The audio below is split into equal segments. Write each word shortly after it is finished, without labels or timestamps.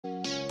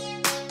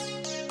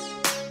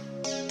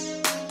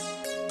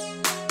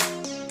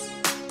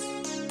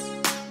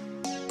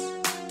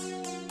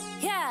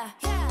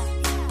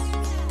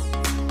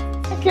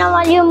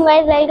Assalamualaikum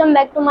guys, welcome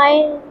back to my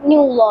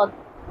new vlog.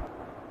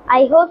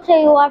 I hope so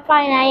you are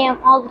fine. I am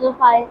also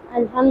fine,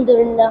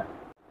 Alhamdulillah.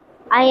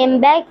 I am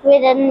back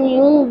with a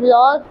new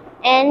vlog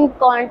and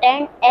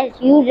content as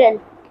usual.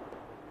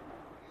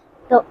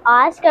 तो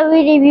आज का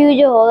भी review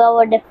जो होगा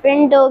वो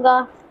different होगा.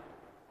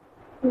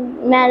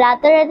 मैं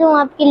लाता रहता हूँ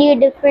आपके लिए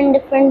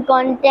डिफरेंट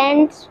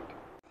कंटेंट्स.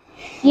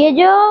 ये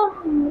जो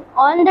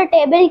ऑन द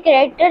टेबल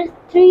कैरेक्टर्स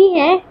 3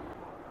 हैं,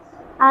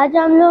 आज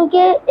हम लोग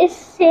के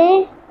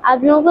इससे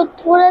आप लोगों को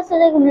थोड़ा सा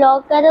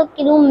व्लॉग का तो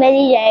क्लू मिल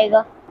ही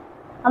जाएगा.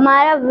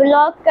 हमारा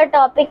व्लॉग का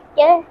टॉपिक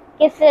क्या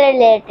किससे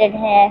रिलेटेड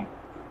है.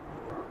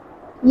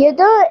 ये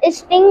तो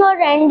स्टिंग और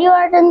रैंडी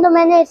ऑर्टन तो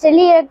मैंने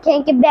इसलिए रखे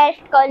हैं कि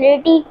बेस्ट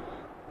क्वालिटी,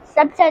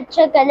 सबसे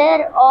अच्छा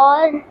कलर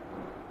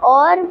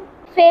और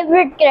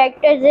फेवरेट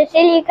कैरेक्टर्स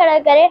इसीलिए खड़ा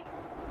करे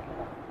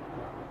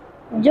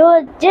जो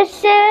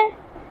जिससे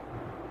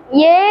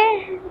ये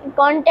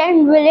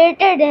कंटेंट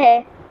रिलेटेड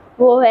है.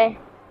 वो है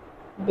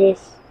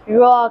दिस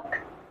रॉक.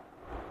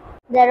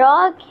 द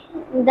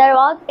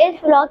रॉक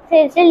इस व्लॉग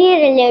से इसलिए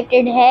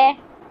रिलेटेड है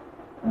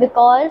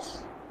बिकॉज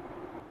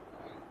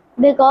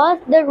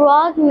द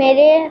रॉक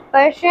मेरे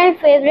पर्सनल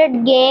फेवरेट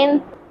गेम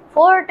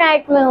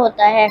फोर्टनाइट में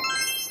होता है.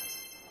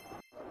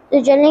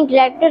 तो चलिए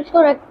कैरेक्टर्स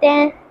को रखते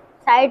हैं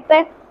साइड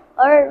पर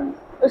और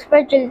उस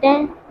पर चलते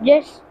हैं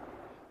जिस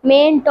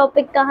मेन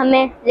टॉपिक का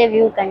हमें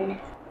रिव्यू करना है.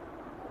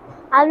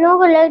 आप लोगों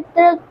को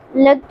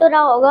लग तो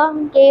रहा होगा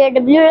कि ये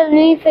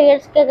WWE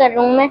फिगर्स का कर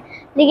रहा हूँ मैं,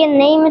 लेकिन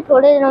नहीं, मैं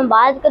थोड़े दिनों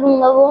बाद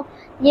करूँगा वो.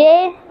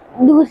 ये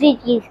दूसरी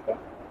चीज़ पे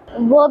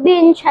वो भी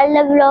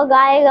इंशाल्लाह व्लॉग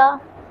आएगा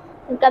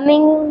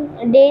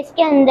कमिंग डेज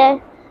के अंदर,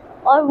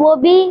 और वो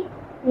भी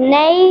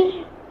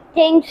नई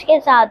थिंग्स के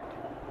साथ.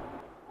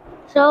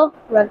 सो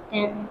रखते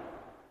हैं.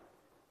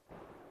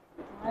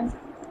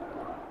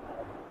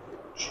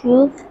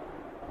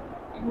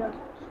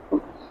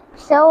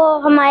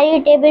 हमारी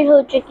टेबल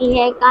हो चुकी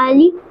है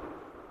काली.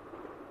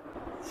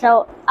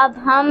 अब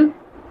हम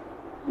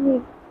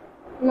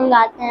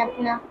मंगाते हैं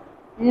अपना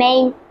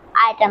मेन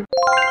आइटम.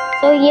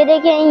 ये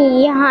देखें,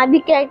 यहाँ भी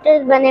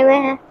कैरेक्टर्स बने हुए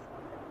हैं.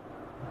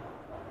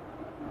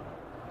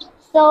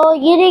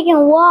 ये देखें,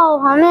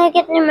 वाह, हमें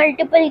कितने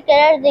मल्टीपल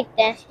कलर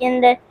दिखते हैं इसके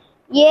अंदर.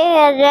 ये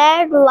है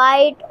रेड,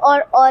 वाइट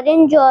और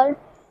ऑरेंज और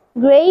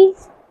ग्रे,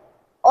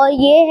 और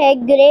ये है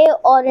ग्रे,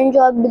 ऑरेंज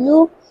और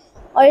ब्लू,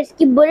 और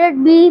इसकी बुलेट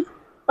भी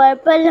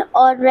पर्पल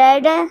और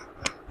रेड है.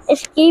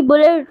 इसकी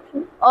बुलेट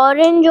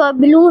ऑरेंज और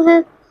ब्लू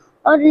है.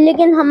 और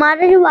लेकिन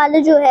हमारा जो वाला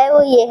जो है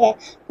वो ये है,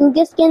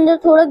 क्योंकि इसके अंदर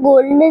थोड़ा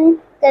गोल्डन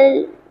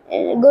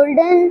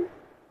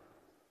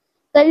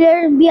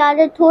कलर भी आ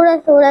रहा है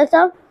थोड़ा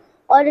सा.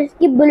 और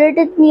इसकी बुलेट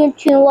इतनी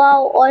अच्छी हुआ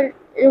और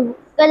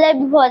कलर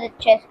भी बहुत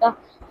अच्छा है इसका.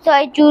 सो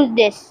आई चूज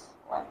दिस.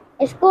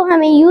 इसको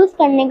हमें यूज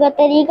करने का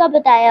तरीका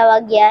बताया हुआ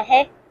गया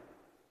है.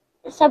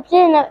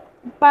 सबसे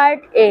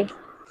part A,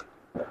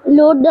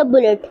 load the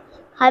bullet.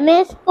 हमें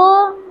इसको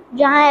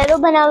जहाँ एरो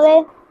बना हुआ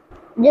है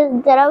जिस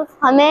तरफ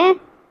हमें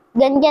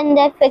गन के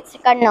अंदर फिक्स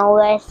करना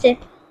होगा ऐसे.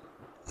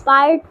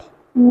 Part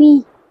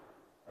B,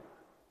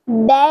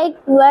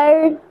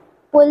 backward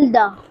pull the.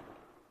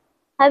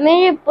 हमें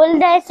ये पुल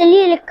द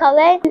इसलिए लिखा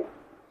हुआ है,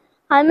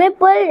 हमें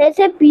पुल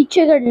ऐसे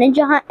पीछे करना है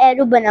जहाँ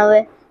एरो बना हुआ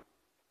है.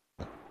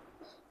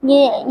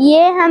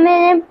 ये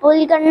हमें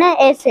पुल करना है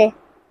ऐसे,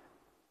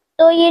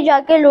 तो ये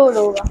जाके लोड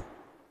होगा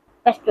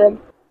फेस्टिवल.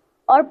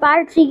 और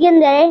पार्ट सी के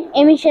अंदर है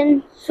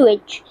एमिशन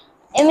स्विच.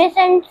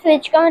 एमिशन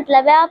स्विच का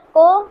मतलब है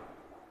आपको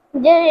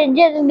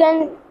जिस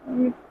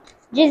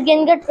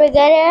गन का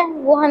ट्रिगर है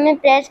वो हमें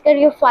प्रेस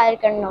करके फायर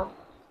करना हो,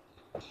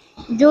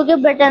 जो कि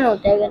बटन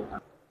होता है गन का.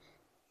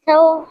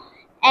 So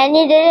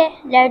any day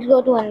let's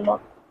go to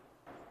unbox.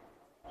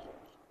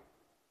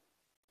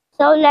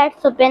 So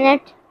let's open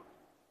it.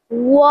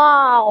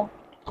 Wow,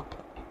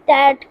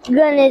 that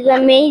gun is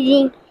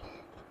amazing.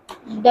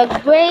 The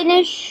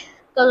greenish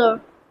color.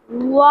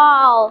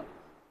 Wow,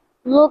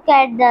 look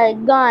at the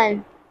gun.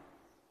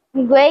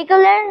 Gray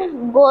color,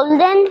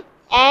 golden,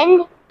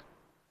 and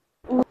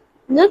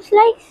looks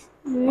like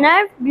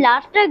Nerf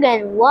blaster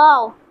gun.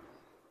 Wow,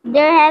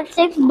 there have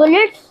 6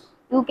 bullets.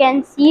 You can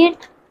see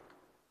it.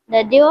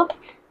 The duo.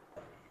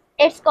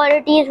 Its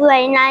quality is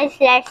very nice.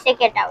 Let's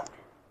check it out.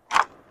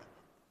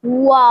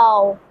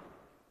 Wow,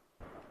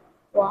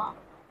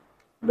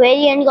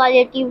 brilliant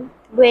quality,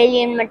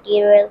 brilliant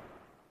material.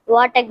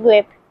 What a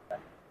grip.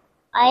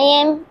 I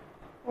am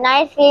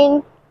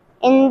nicely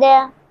in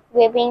the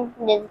gripping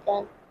this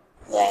gun.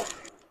 Right.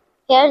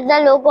 Here's the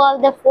logo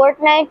of the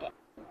Fortnite.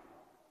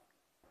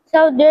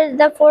 So there's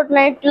the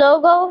Fortnite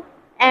logo,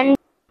 and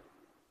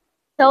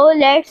so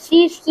let's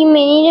see इसकी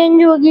mini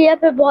range होगी या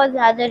फिर बहुत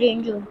ज़्यादा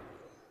range होगी.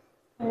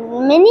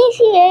 Mini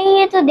सी है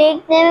ये तो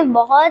देखने में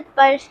बहुत,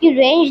 पर इसकी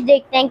रेंज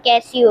देखते हैं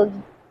कैसी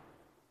होगी.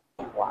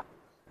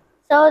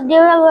 So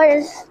there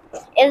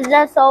is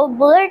the soft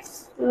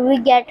bullets we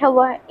get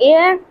over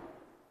here,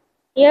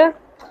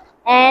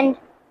 and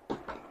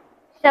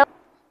so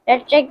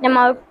let's check them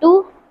out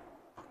too.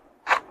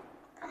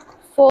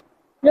 4,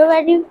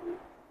 they're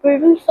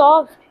pretty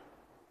soft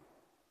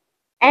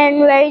and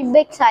very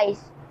big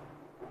size.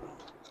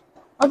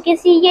 और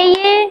किसी के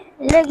ये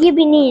लगी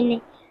भी नहीं,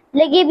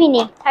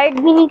 हर्ट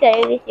भी नहीं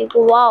करे किसी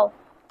को। Wow,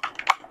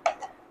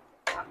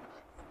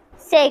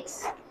 6,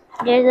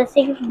 there's a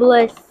 6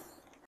 bullets।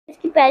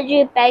 इसकी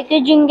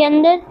पैकेजिंग के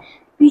अंदर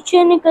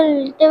पीछे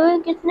निकलते हुए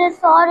कितने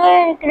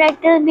सारे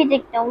कैरेक्टर्स भी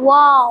दिखते हैं।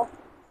 वाओ,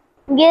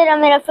 ये रहा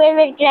मेरा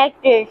फेवरेट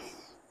कैरेक्टर्स।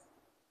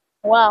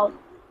 वाओ,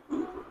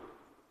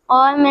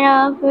 और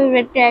मेरा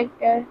फेवरेट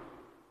कैरेक्टर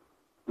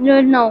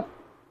नो,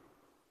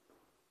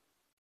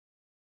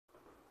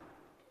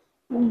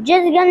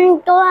 जिस गन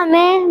को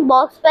हमें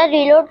बॉक्स पर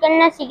रिलोड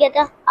करना सीखा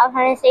था, अब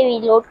हमें से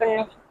रिलोड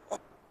करना सीखा।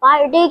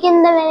 पार्टी के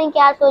अंदर मैंने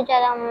क्या सोचा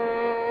था,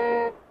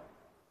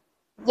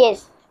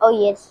 यस, ओ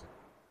यस,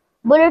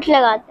 बुलेट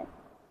लगाते।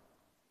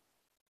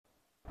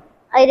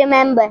 I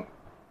remember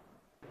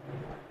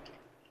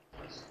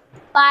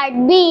part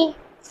B,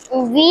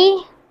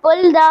 we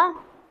pull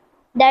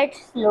that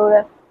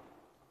slower,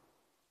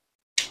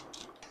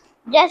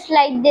 just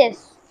like this,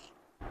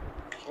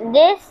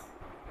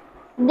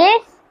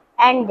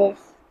 and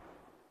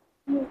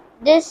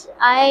this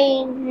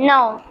I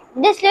know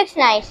this looks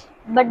nice,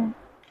 but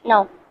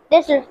no,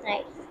 this looks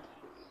nice.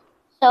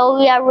 So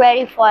we are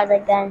ready for the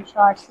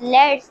gunshots.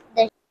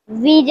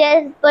 We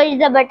just push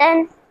the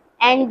button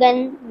and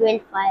gun will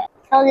fire.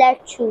 So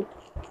let's shoot.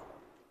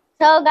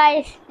 So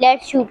guys,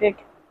 let's shoot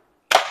it.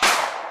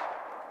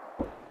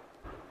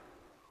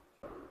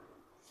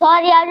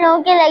 Sorry आप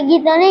लोगों के लगी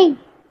तो नहीं?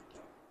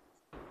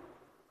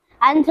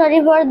 I'm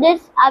sorry for this।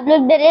 आप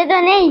लोग डरे तो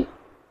नहीं?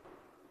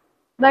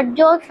 But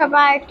jokes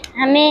apart,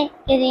 हमें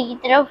किसी की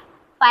तरफ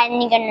फायर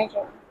नहीं करना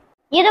चाहिए।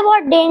 ये तो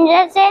बहुत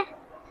डेंजरस है,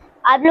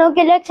 आप लोगों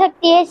के लग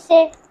सकती है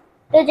इससे।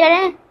 तो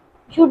चलें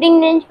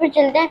शूटिंग रेंज पर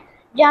चलते हैं,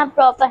 जहाँ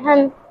प्रॉपर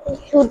हम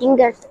शूटिंग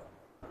कर सकते।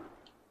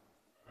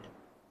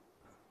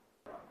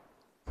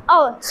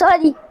 ओह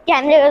सॉरी,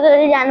 कैमरे को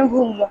तो जाना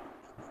भूल गया।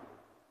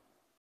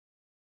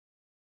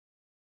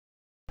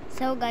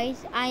 So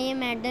guys, I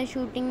am at the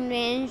shooting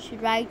range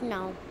right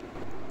now।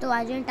 तो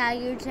आज हम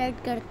टारगेट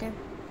सेट करते हैं,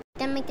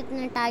 देखते हैं मैं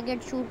कितने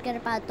टारगेट शूट कर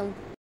पाता हूँ।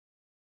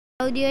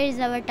 So there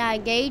is our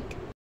target।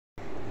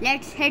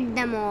 Let's hit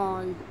them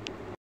all।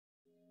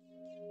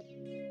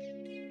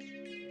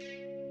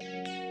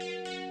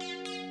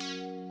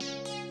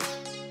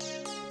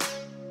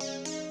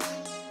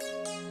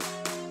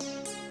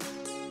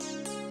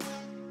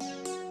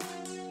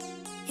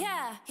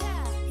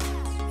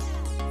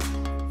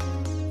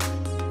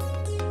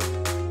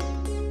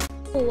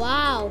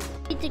 Wow,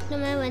 तक तो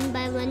मैं 1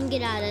 by 1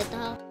 गिरा रहा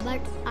था,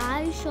 but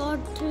I shot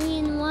 3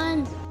 in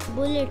 1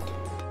 bullet.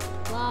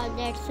 Wow,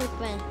 that's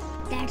super,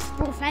 that's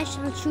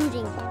professional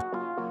shooting.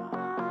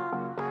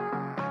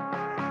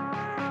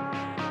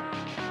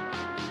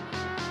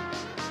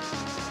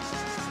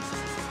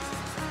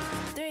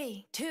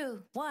 Three, two,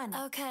 one,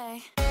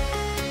 okay।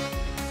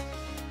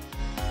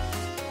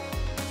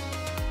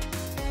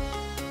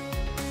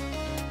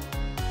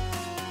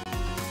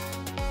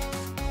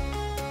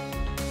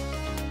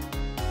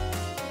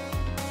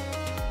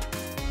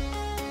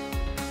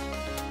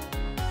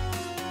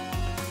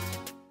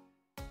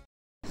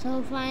 So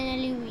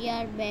finally we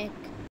are back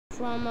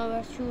from our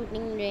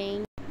shooting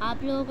range।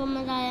 आप लोगों को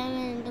मज़ा आया?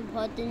 मैंने तो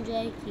बहुत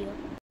एंजॉय किया।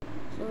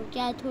 So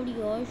क्या थोड़ी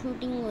और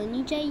शूटिंग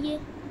होनी चाहिए?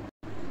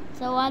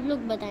 So आप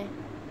लोग बताएं।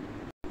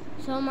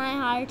 So my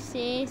heart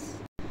says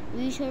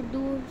we should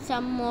do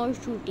some more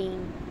shooting।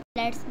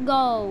 Let's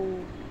go।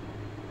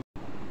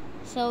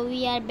 So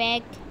we are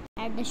back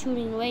at the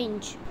shooting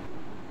range।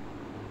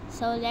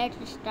 So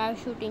let's start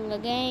shooting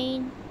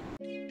again।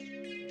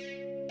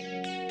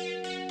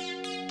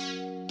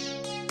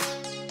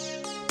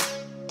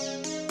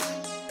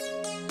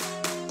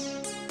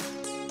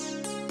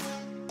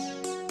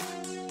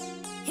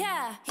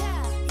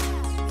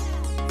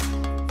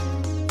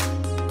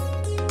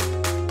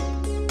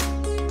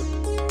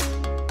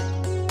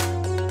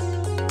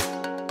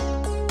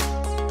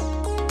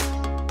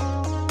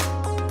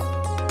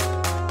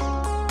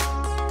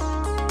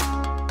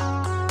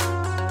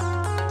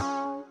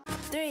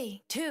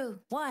 Three, two,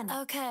 one,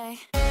 okay।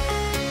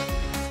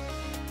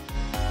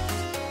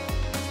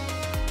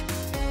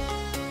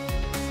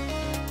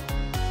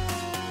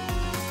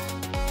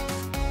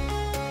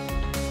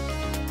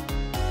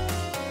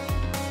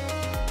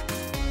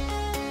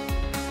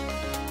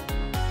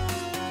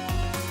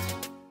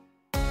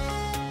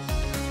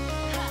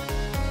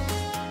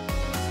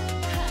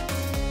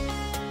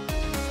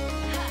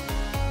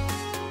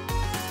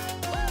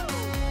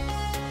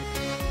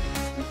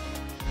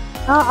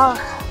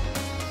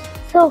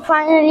 So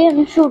finally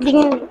हम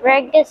shooting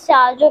practice से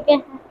आ चुके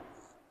हैं।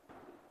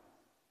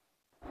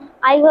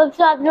 I hope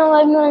so आप लोगों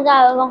को भी मजा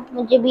आया होगा,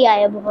 मुझे भी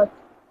आया बहुत।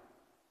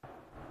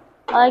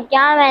 और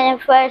क्या मैंने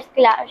फर्स्ट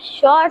क्लास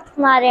शॉट्स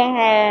मारे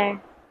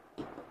हैं।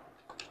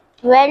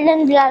 Well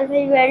done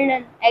glasses, well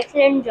done,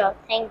 excellent job,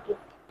 thank you.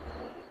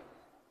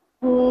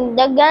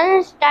 The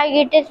guns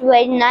target is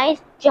very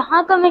nice.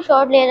 जहाँ का मैं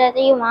शॉट ले रहा था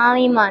ये वहाँ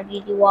ही मार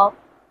दी थी। Wow,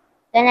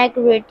 then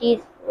accuracy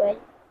is well.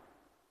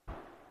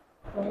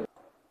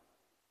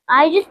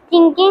 I just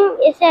thinking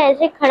इसे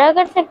ऐसे खड़ा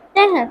कर सकते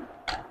हैं।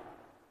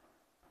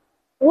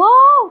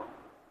 वाओ,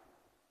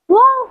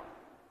 वाह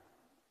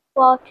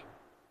वॉच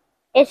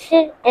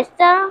इससे इस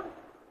तरह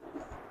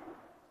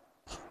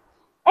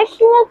it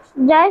looks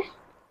just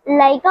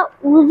like a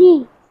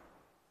Uzi.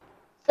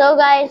 So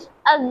guys,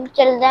 अब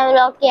चलते हैं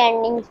व्लॉग की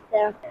एंडिंग की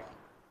तरफ।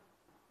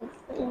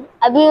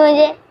 अभी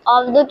मुझे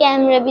ऑफ द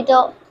कैमरे भी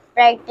तो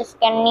प्रैक्टिस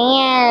करनी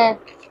है,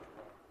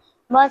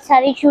 बहुत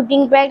सारी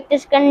शूटिंग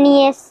प्रैक्टिस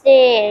करनी है इससे।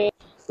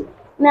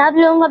 मैं आप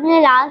लोगों को अपने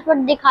लास्ट वर्ड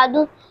दिखा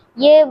दूं,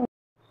 ये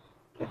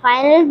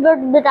फाइनल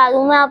वर्ड बता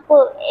दूं मैं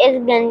आपको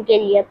इस गन के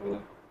लिए। अपने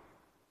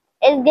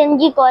इस गन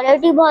की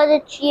क्वालिटी बहुत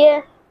अच्छी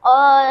है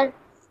और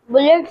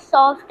बुलेट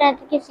सॉफ्ट है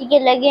तो किसी के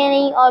लगे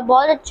नहीं, और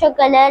बहुत अच्छा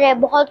कलर है,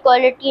 बहुत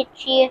क्वालिटी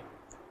अच्छी है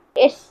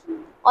इस,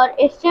 और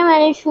इससे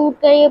मैंने शूट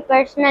करी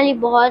पर्सनली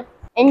बहुत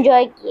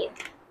एंजॉय किए।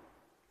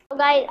 तो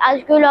गाइस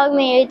आज के व्लॉग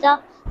में यही था,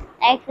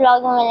 नेक्स्ट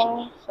व्लॉग में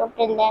मिलेंगे। सो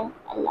टिल देन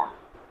अल्लाह।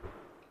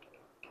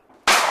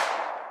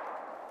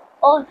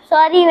 ओह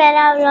सॉरी, मैंने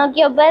आप लोगों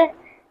के ऊपर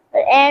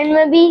एंड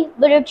में भी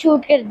बुलेट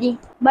शूट कर दी,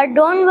 बट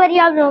डोंट वरी,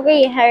 आप लोगों को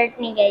ये हर्ट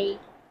नहीं करेगी।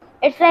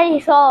 It's very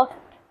soft.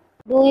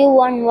 Do you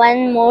want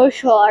one more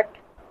shot?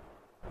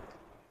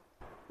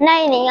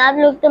 नहीं, आप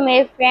लोग तो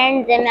मेरे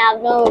फ्रेंड्स हैं, मैं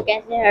आप लोगों को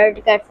कैसे हर्ट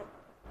कर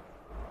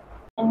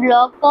सकती।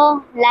 ब्लॉग को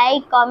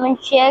लाइक कमेंट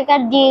शेयर कर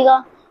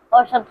दिएगा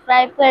और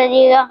सब्सक्राइब कर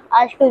दिएगा।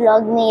 आज के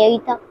ब्लॉग में यही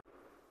था।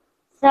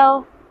 सो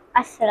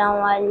अस्सलाम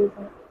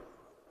वालेकुम।